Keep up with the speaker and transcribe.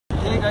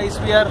Hey guys,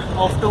 we are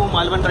off to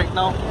Malvan right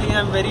now. I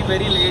am very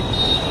late,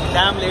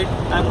 damn late.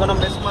 I'm gonna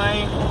miss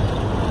my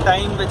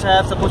time which I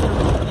have supposed to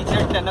reach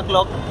at 10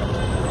 o'clock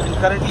and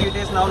currently it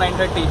is now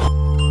 9:30.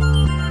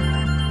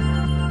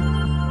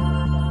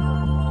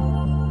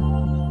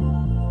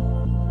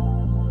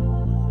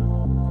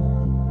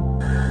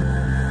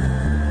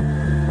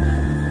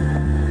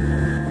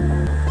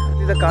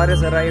 The car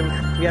has arrived.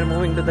 We are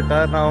moving to the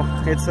car now.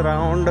 It's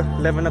around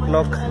 11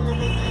 o'clock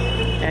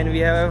and we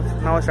have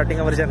now starting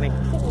our journey.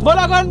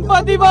 Bola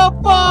Ganpati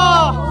Bappa!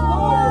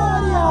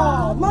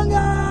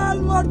 Mangal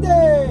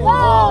Murti!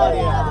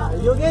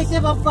 Yogesh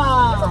Bappa!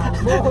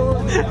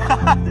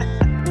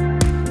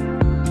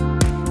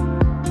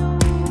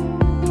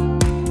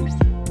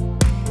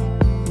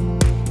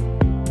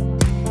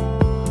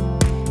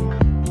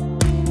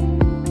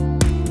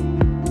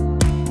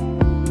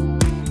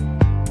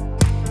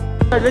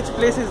 Which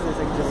place is this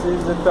actually? This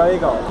is the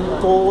Taiga.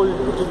 Cold,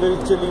 it is very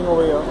chilling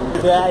over here.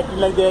 They are acting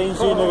like they are in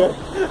Srinagar.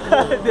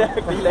 They are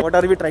acting like... What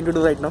are we trying to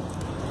do right now?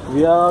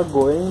 We are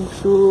going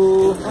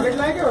to... We are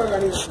going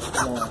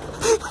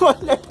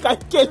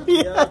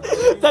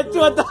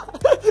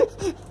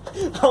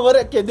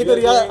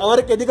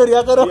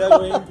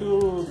to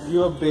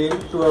give a bail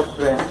to a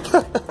friend.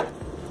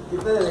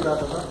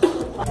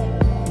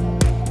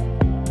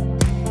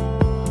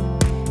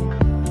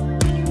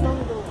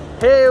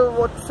 Hey,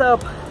 what's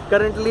up?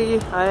 Currently,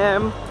 I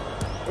am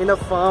in a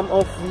farm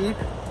of wheat.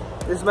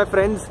 This is my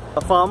friend's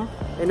farm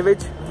in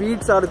which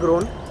wheats are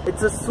grown.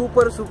 It's a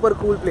super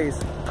cool place.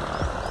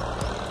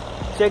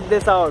 Check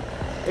this out.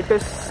 It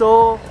is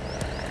so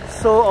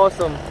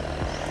awesome.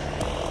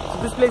 So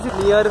this place is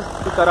near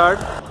to Karad.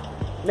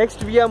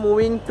 Next, we are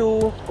moving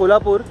to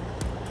Kolhapur,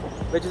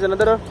 which is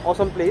another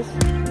awesome place.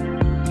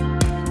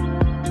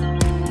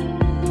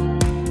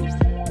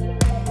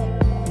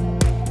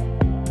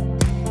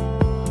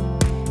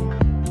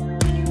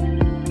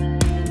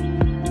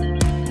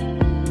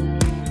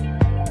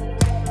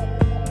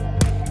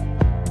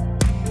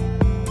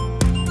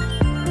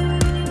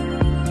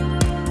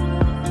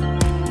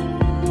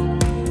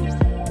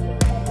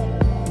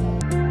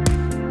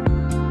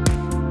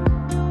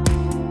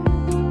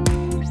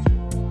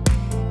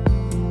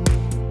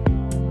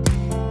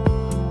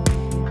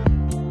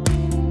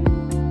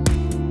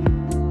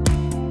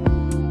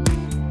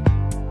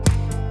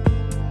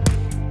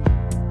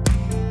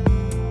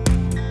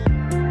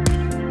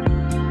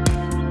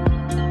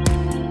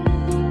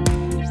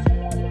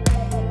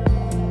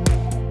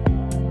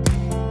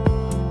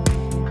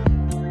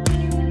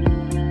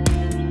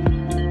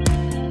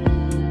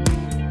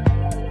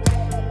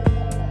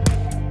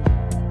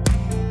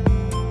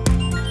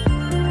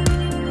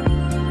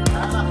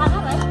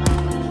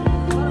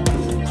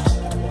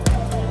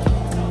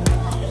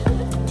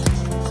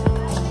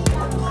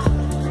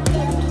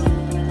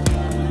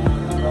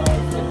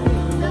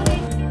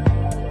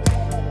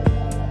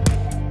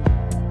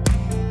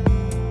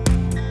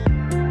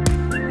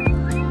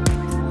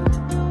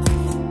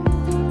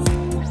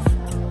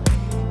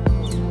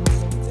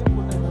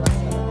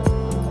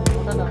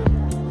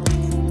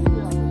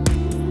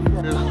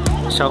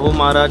 Shahu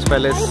Maharaj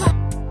Palace.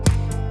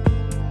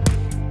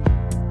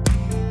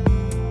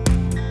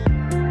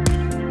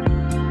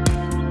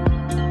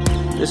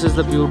 This is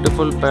the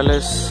beautiful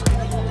palace.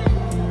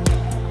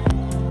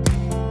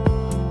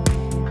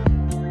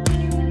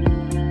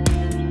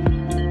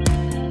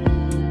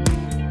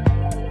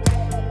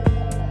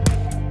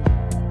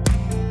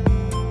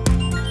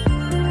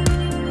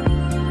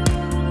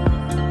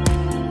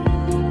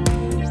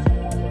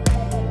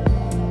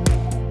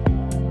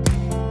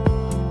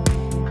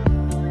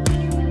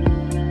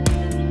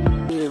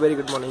 Very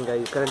good morning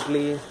guys.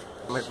 Currently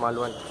I'm at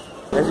Malvan.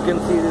 As you can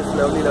see, this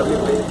lovely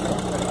place.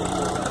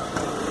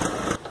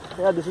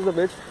 Yeah, this is the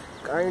beach.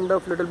 Kind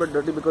of little bit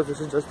dirty because this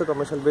is just the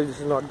commercial beach. This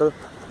is not the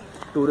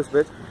tourist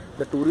beach.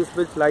 The tourist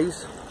beach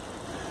lies,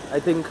 I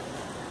think,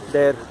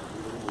 there.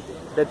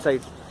 That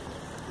side.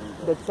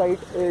 That side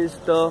is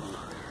the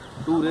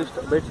tourist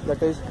beach.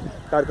 That is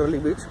Tarkarli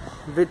beach,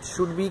 which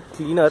should be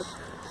cleaner.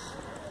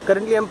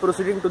 Currently I'm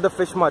proceeding to the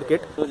fish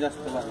market.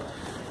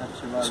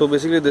 So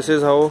basically this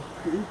is how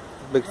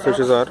big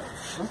fishes are.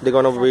 They're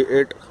gonna weigh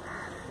it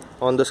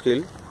on the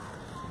scale.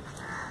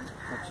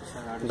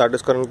 That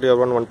is currently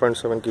around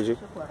 1.7 kg.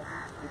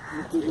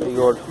 We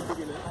got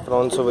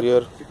prawns over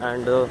here,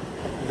 and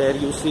there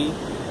you see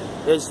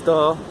is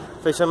the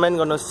fishermen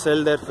gonna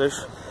sell their fish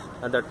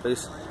at that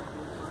place.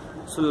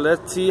 So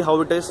let's see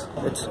how it is.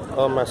 It's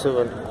a massive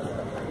one.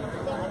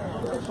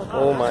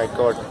 Oh my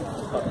god,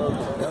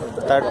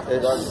 that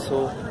is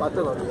so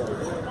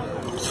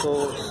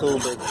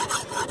big.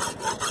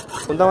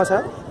 Kunta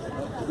masa?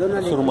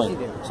 सुरमई.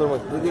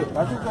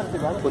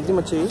 कोणती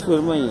मच्छी?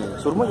 सुरमई.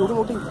 सुरमई एवढी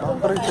मोठी?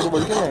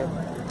 बोलते नाही.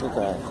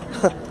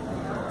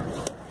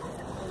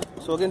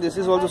 So again, this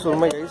is also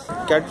surmai guys.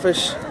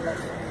 Catfish.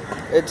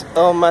 It's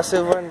a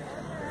massive one.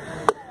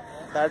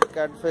 That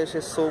catfish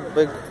is so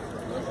big.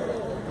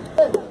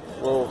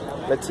 Oh,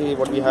 let's see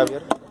what we have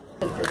here.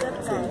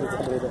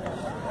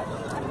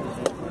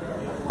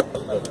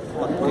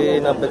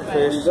 Again a big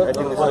fish. I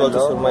think this is also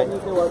surmai.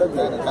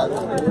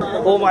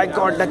 Oh my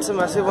god, that's a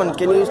massive one.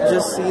 Can you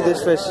just see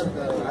this fish?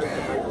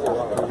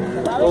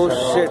 Oh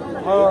shit.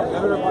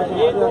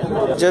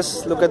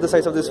 Just look at the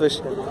size of this fish.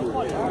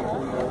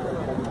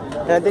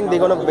 And I think they're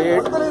gonna weigh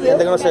it and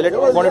they're gonna sell it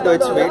according to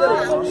its weight.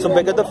 So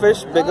bigger the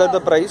fish, bigger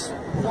the price.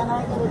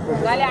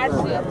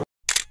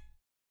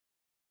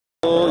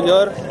 So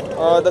here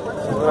are the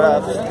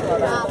crabs.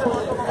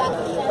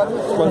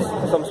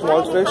 Some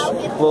small fish.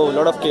 Whoa,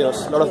 lot of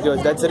chaos, lot of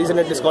chaos. That's the reason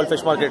it is called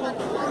fish market,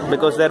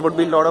 because there would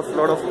be lot of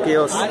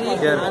chaos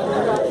here.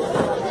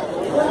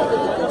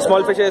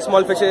 Small fishes,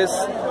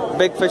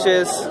 big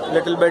fishes,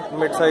 little bit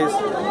mid-size.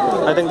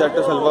 I think that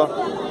is halwa.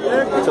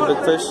 It's a big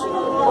fish.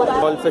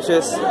 Small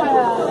fishes.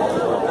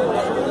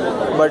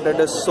 But it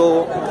is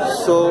so.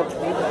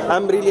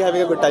 I'm really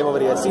having a good time over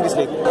here.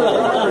 Seriously.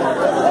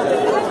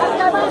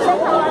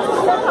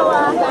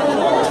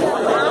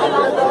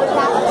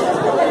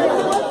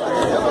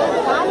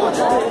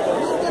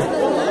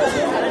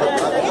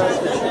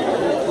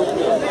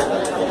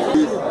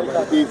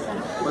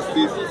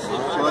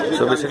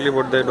 So basically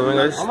what they're doing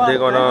is they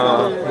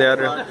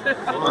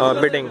are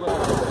bidding.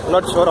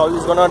 Not sure how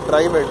he's gonna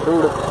drive it,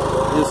 dude.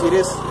 Are you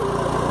serious?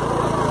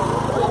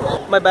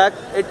 My back,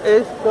 it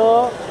is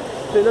the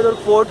Sindhudurg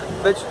fort,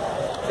 which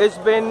has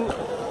been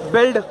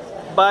built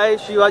by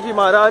Shivaji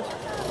Maharaj.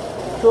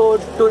 So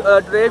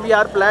today we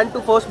are planned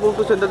to first move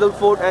to Sindhudurg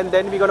fort and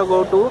then we're gonna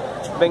go to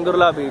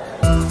Vengurla beach.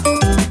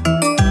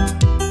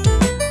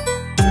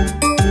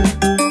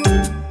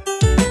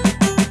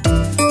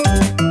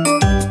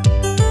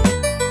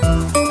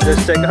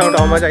 Just check out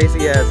how much ice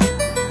he has.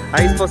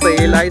 Ice for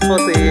sale, ice for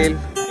sale.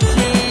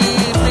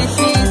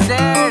 Fishy is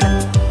dead.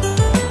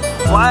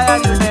 Why are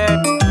you dead?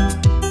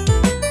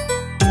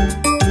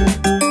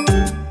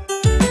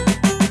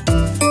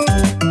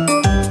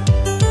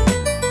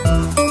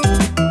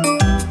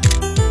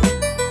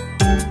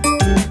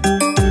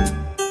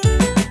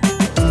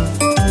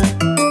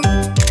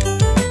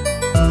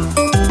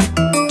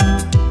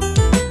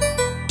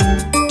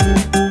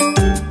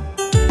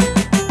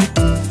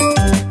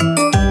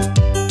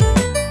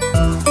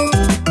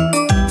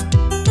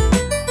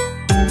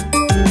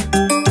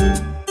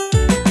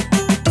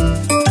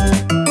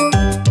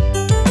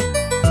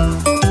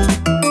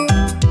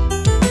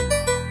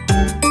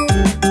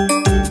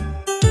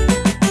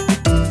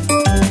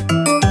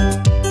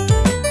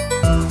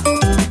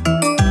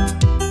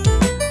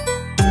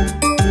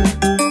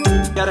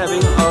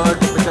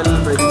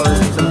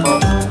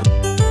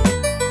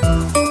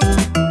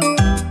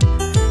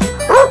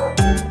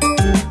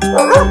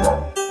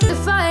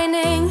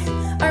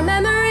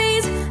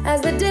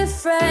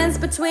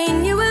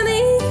 Between you and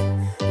me,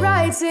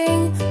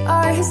 writing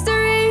our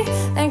history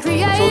and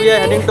creating. So we are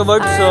heading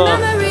towards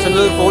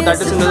Sindhudurg fort. That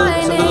is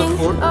Sindhudurg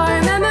fort.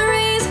 Our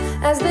memories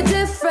as the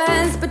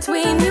difference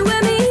between you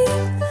and me,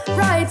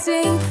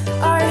 writing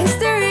our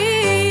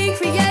history,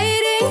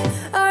 creating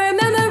our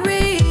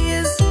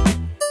memories.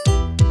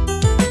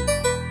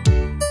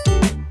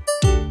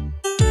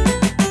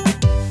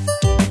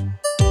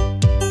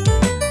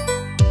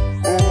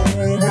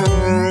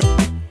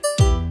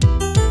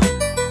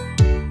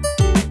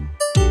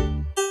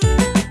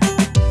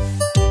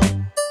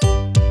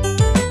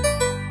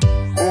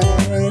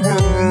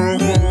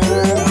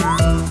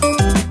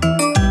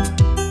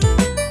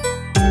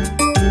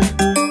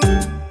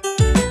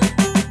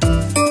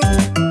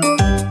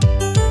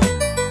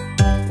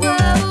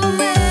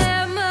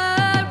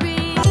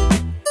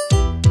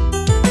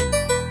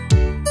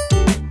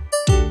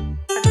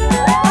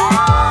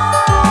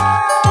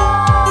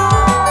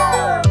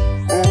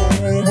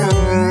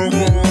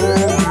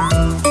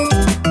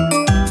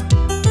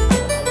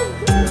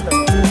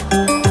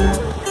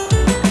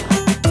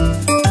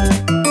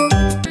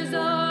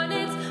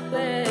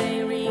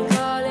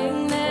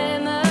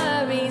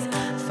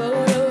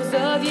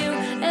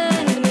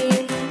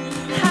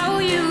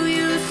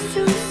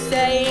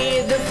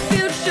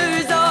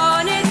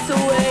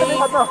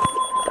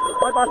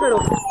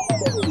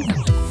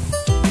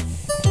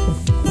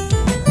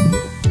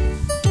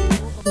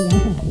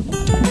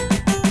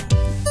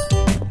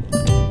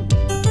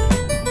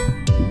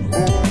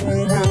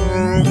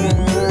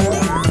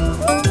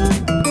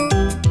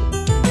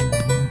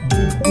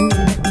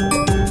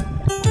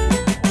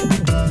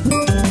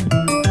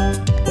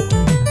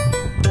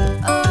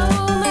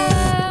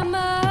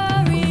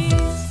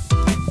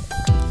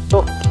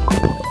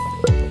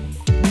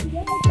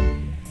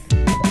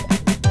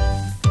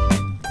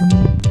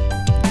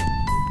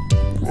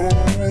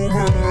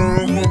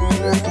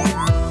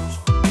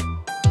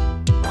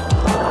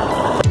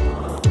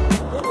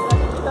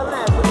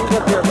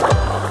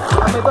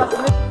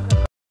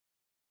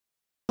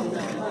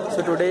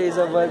 So today is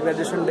our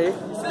graduation day.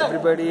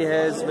 Everybody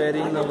has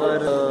wearing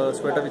our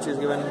sweater which is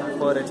given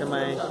for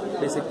HMI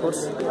basic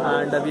course,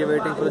 and we are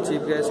waiting for the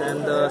chief guest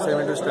and the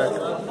ceremony to start.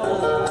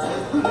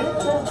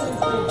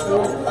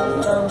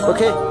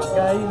 Okay.